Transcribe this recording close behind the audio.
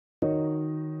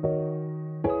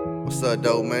What's up,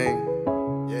 dope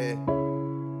man? Yeah.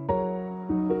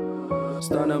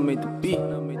 Starting up, make the beat.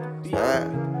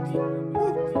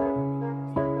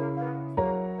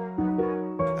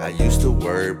 I used to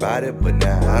worry about it, but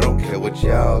now I don't care what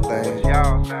y'all think.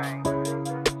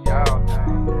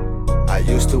 I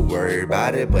used to worry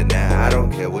about it, but now I don't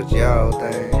care what y'all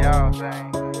think.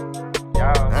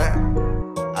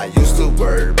 I used to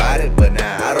worry about it, but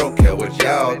now I don't care what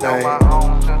y'all think.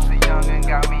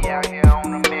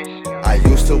 I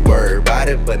used to worry about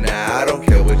it, but now I don't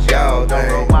care what y'all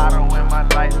think.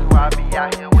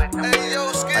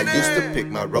 I used to pick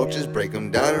my roaches, break them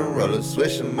down and roll a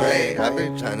swisher, man. I've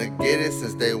been trying to get it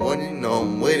since day one, you know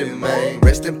I'm with it, man.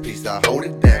 Rest in peace, I hold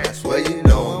it down, I swear you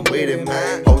know I'm with it,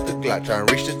 man. Hold the Glock, try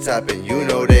and reach the top and you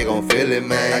know they gon' feel it,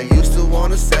 man. I used to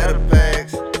wanna set up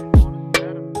packs,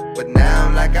 but now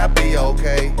I'm like I be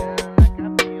okay.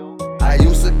 I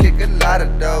used to kick a lot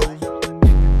of dough,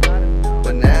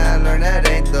 but now I learned that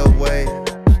ain't the way.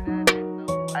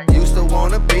 I used to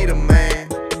wanna be the man,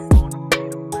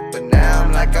 but now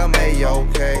I'm like I'm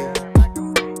A-okay.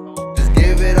 Just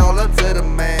give it all up to the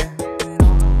man,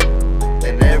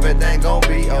 and everything gon'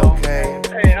 be okay.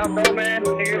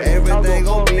 Everything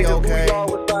gon' be okay.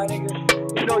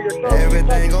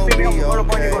 Everything gon' be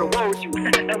okay.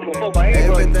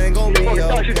 Everything gon' be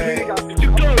okay.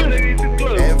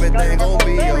 Everything gon'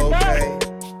 be okay.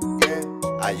 Yeah.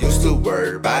 I used to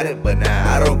worry about it, but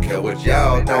now I don't care what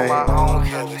y'all think.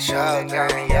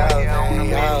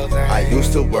 I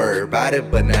used to worry about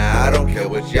it, but now I don't care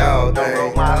what y'all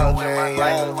think. I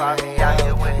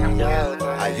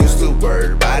used to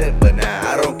worry about it, but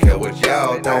now I don't care what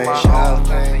y'all think.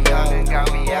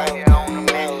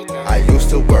 I used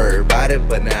to worry about it,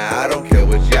 but now I don't care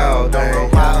what y'all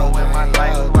think.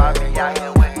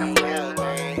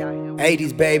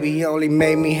 80s baby only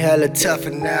made me hella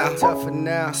tougher now.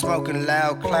 Smoking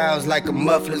loud clouds like a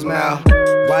muffler's mouth.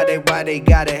 Why they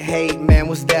gotta hate, man?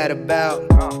 What's that about?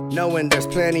 Knowing there's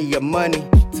plenty of money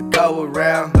to go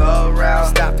around.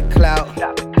 Stop the clout,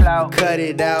 cut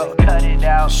it out.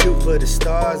 Shoot for the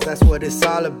stars, that's what it's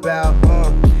all about.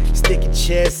 Stick your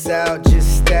chest out,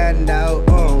 just stand out.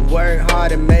 Work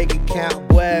hard and make it count,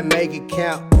 boy, make it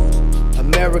count.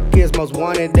 America's most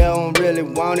wanted, they don't really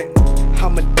want it.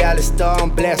 I'm a Dallas star,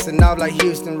 I'm blasting off like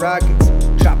Houston Rockets.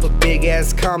 Drop a big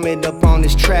ass comment up on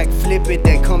this track, flip it,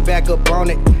 then come back up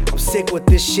on it. I'm sick with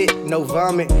this shit, no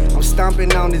vomit. I'm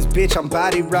stomping on this bitch, I'm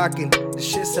body rocking. This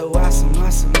shit so awesome.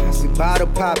 Bottle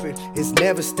popping, it's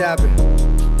never stopping.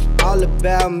 All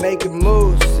about making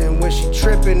moves, and when she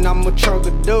tripping, I'm a trunk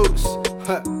of deuce.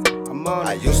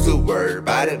 I used to worry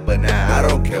about it, but now I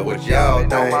don't care what y'all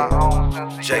think.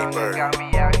 J-Bird.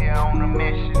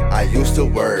 I used to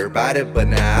worry about it, but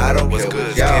now I don't care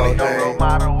what y'all think.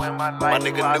 My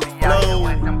nigga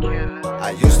NUFLO. I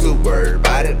used to worry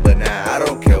about it, but now I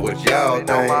don't care what y'all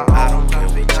think. I don't care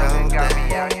what y'all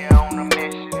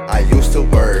think. I used to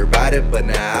worry about it, but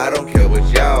now I don't care what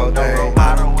y'all think.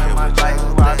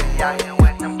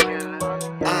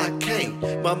 I can't,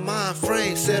 my mind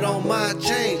frame set on my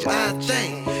change. I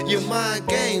think your mind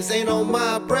games ain't on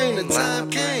my brain. The time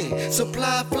came,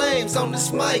 supply flames on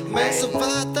this mic, man.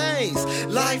 Survive things,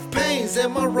 life pains,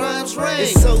 and my rhymes rain.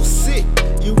 It's so sick,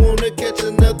 you wanna catch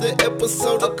another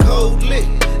episode of Cold Lit.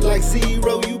 Like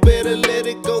Zero, you better let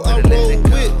it go. I roll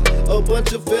with a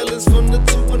bunch of fellas from the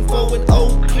 214 and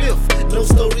Oak Cliff. No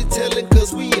storytelling,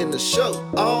 cause we in the show.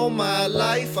 All my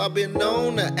life I've been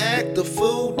known to act a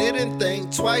fool. Didn't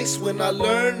think twice when I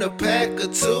learned to pack a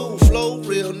two. Flow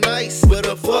real nice, but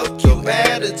a fuck you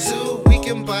attitude. We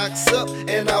can box up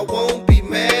and I won't be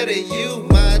mad at you.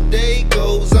 My day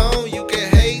goes on, you can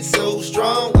hate so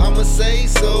strong. I'ma say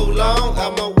so long,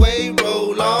 how my way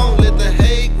roll on. Let the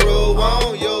hate grow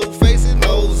on, your face it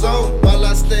nose on. While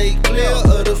I stay clear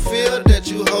of the fear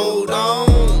that you hold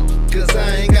on. Cause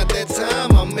I ain't got that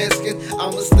time, I'm asking.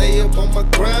 I'ma stay up on my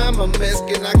grind, I'm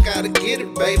asking. I gotta get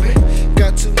it, baby.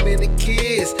 Got too many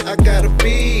kids, I gotta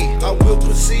be. I will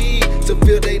proceed to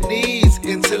fill their needs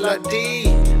until I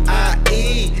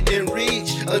D-I-E and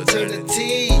reach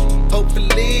eternity.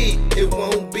 Hopefully it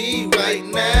won't be right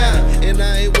now, and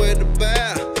I ain't worried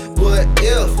about what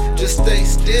if. Just stay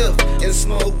stiff and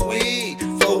smoke weed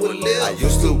for a live. I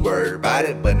used to worry about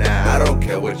it, but now I don't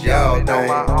care what y'all think.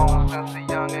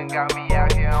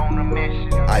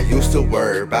 I used to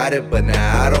worry about it, but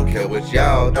now I don't care what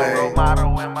y'all think. I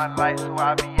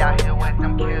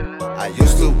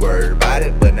used to worry about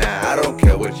it, but now I don't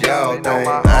care what y'all think.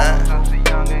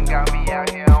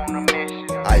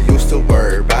 I used to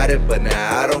worry about it, but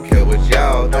now I don't care what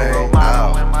y'all think.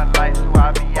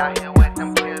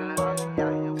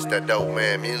 It's that dope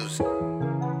man music.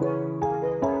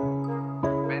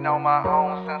 been on my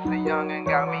own since a youngin',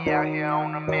 got me out here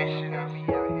on a mission.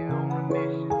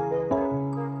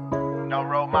 No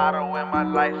role model in my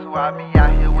life, so I be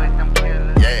out here with